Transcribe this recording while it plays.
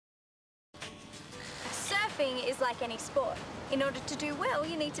Surfing is like any sport. In order to do well,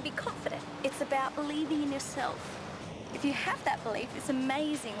 you need to be confident. It's about believing in yourself. If you have that belief, it's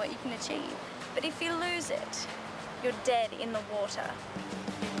amazing what you can achieve. But if you lose it, you're dead in the water.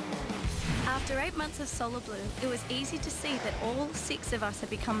 After 8 months of Solar Blue, it was easy to see that all 6 of us had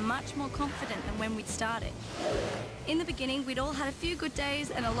become much more confident than when we'd started. In the beginning, we'd all had a few good days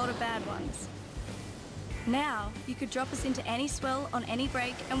and a lot of bad ones. Now, you could drop us into any swell on any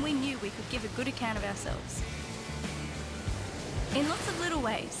break and we knew we could give a good account of ourselves. In lots of little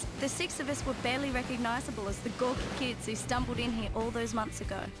ways, the 6 of us were barely recognisable as the gawky kids who stumbled in here all those months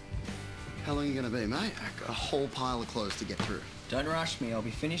ago. How long are you going to be, mate? I've got a whole pile of clothes to get through. Don't rush me. I'll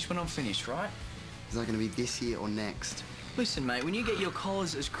be finished when I'm finished, right? Is that going to be this year or next? Listen, mate, when you get your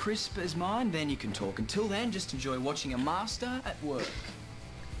collars as crisp as mine, then you can talk. Until then, just enjoy watching a master at work.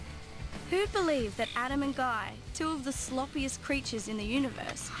 Who'd believe that Adam and Guy, 2 of the sloppiest creatures in the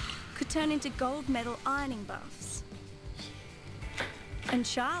universe, could turn into gold medal ironing buffs? And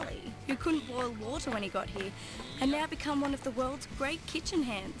Charlie, who couldn't boil water when he got here, had now become one of the world's great kitchen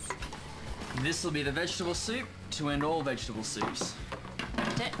hands. This'll be the vegetable soup to end all vegetable soups.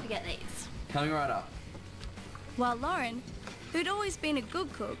 Don't forget these. Coming right up. While Lauren, who'd always been a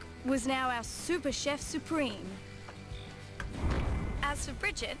good cook, was now our super chef supreme. As for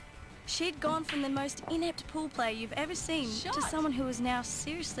Bridget, she'd gone from the most inept pool player you've ever seen to someone who was now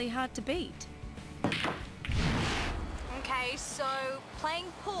seriously hard to beat. Okay, so playing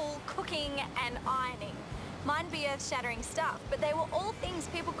pool, cooking and ironing. Mightn't be earth-shattering stuff, but they were all things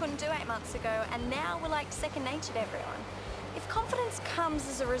people couldn't do 8 months ago, and now we're like second nature to everyone. If confidence comes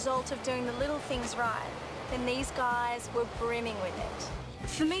as a result of doing the little things right, then these guys were brimming with it.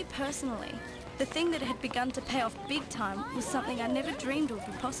 For me personally, the thing that had begun to pay off big time was something I never dreamed would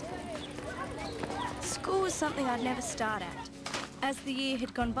be possible. School was something I'd never start at. As the year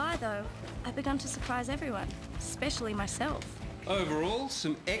had gone by, though, I'd begun to surprise everyone, especially myself. Overall,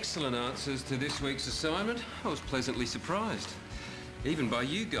 some excellent answers to this week's assignment. I was pleasantly surprised. Even by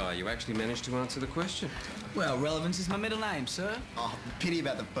you, Guy, you actually managed to answer the question. Well, relevance is my middle name, sir. Oh, pity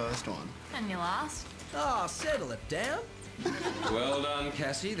about the first one. And your last? Oh, settle it down. Well done,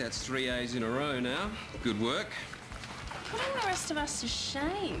 Cassie. That's 3 A's in a row now. Good work. Putting the rest of us to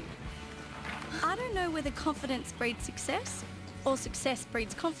shame. I don't know whether confidence breeds success or success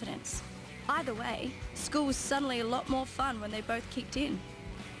breeds confidence. Either way, school was suddenly a lot more fun when they both kicked in.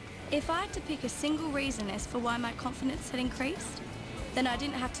 If I had to pick a single reason as for why my confidence had increased, then I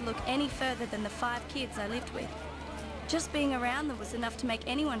didn't have to look any further than the 5 kids I lived with. Just being around them was enough to make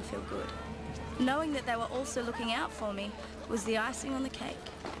anyone feel good. Knowing that they were also looking out for me was the icing on the cake.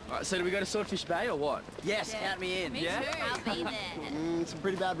 All right, so do we go to Swordfish Bay or what? Yes, Yeah. count me in. Me yeah? too. I'll be there. Some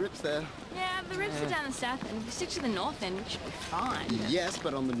pretty bad rips there. Yeah, the rips are down the south end. If we stick to the north end, we should be fine. Yes,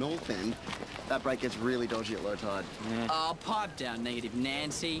 but on the north end, that break gets really dodgy at low tide. Yeah. Oh, pipe down, negative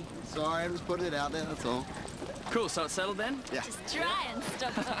Nancy. Sorry, I'm just putting it out there, that's all. Cool, so it's settled then? Yeah. Just try and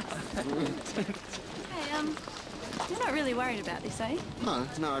stop us. Hey, you're not really worried about this, eh? No,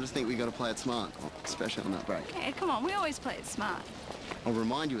 I just think we got to play it smart, especially on that break. Yeah, come on, we always play it smart. I'll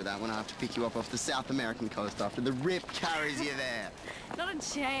remind you of that when I have to pick you up off the South American coast after the rip carries you there. Not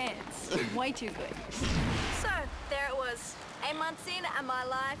a chance. Way too good. So, there it was. 8 months in and my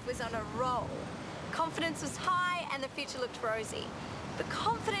life was on a roll. Confidence was high and the future looked rosy. But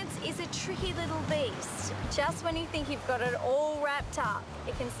confidence is a tricky little beast. Just when you think you've got it all wrapped up,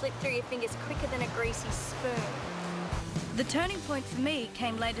 it can slip through your fingers quicker than a greasy spoon. The turning point for me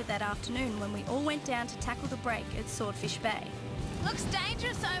came later that afternoon when we all went down to tackle the break at Swordfish Bay. Looks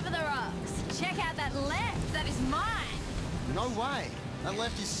dangerous over the rocks. Check out that left. That is mine. No way. That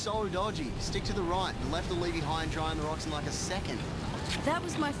left is so dodgy. Stick to the right. The left will leave you high and dry on the rocks in like a second. That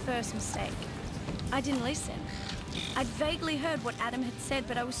was my first mistake. I didn't listen. I'd vaguely heard what Adam had said,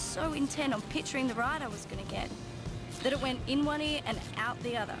 but I was so intent on picturing the ride I was going to get that it went in one ear and out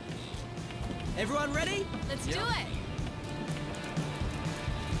the other. Everyone ready? Let's do it.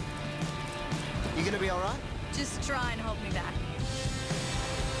 You gonna be all right? Just try and hold me back.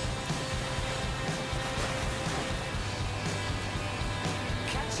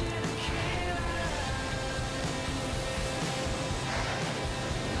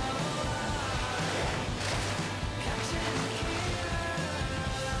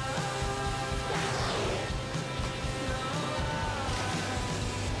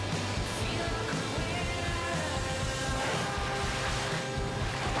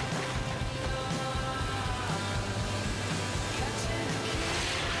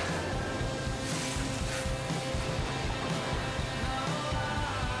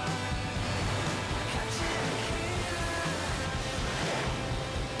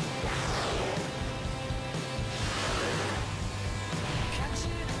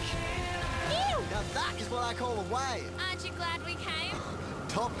 I call a wave. Aren't you glad we came?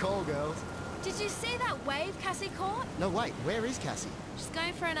 Top call, girls. Did you see that wave Cassie caught? No, wait, where is Cassie? She's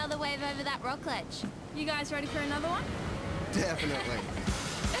going for another wave over that rock ledge. You guys ready for another one? Definitely.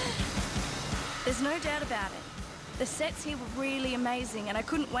 There's no doubt about it. The sets here were really amazing and I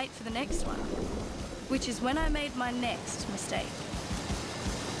couldn't wait for the next one. Which is when I made my next mistake.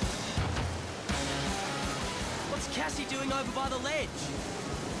 What's Cassie doing over by the ledge?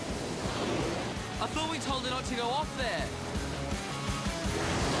 I thought we told her not to go off there.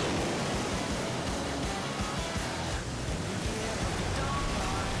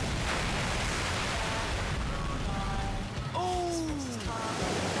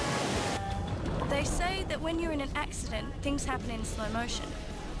 They say that when you're in an accident, things happen in slow motion.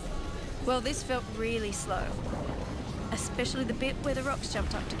 Well, this felt really slow. Especially the bit where the rocks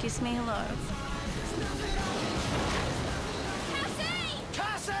jumped up to kiss me hello. Cassie!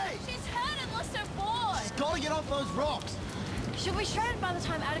 Cassie! She's hurt and lost her board. She's got to get off those rocks. She'll be shredded by the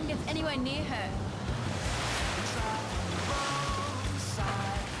time Adam gets anywhere near her.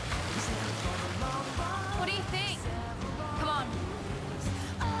 What do you think? Come on.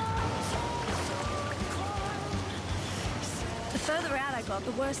 The further out I got,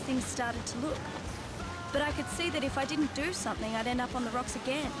 the worse things started to look. But I could see that if I didn't do something, I'd end up on the rocks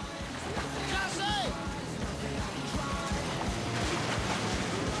again. Cassie!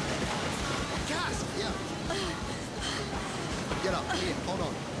 Cass! Yeah. Get up. Here, hold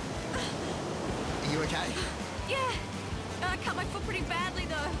on. Are you okay? Yeah, I cut my foot pretty badly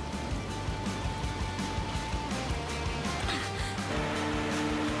though.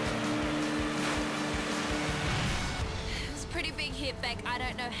 It's a pretty big hit, Beck. I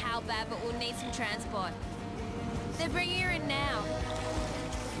don't know how bad, but we'll need some transport. They're bringing her in now.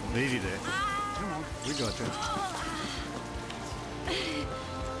 Easy there. Come on, we got this.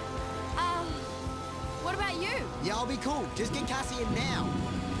 What about you? Yeah, I'll be cool. Just get Cassie in now.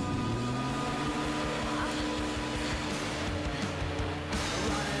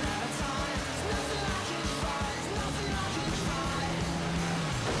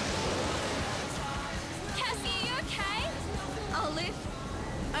 Cassie, are you okay? I'll live.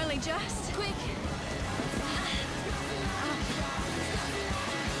 Only just. Quick.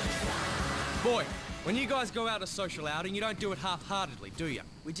 Boy, when you guys go out on a social outing, you don't do it half-heartedly, do you?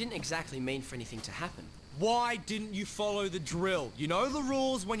 We didn't exactly mean for anything to happen. Why didn't you follow the drill? You know the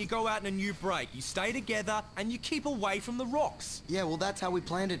rules when you go out in a new break. You stay together and you keep away from the rocks. Yeah, well, that's how we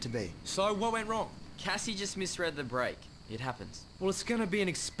planned it to be. So what went wrong? Cassie just misread the break. It happens. Well, it's going to be an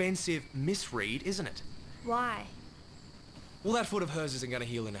expensive misread, isn't it? Why? Well, that foot of hers isn't going to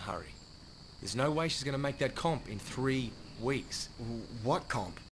heal in a hurry. There's no way she's going to make that comp in 3 weeks. What comp?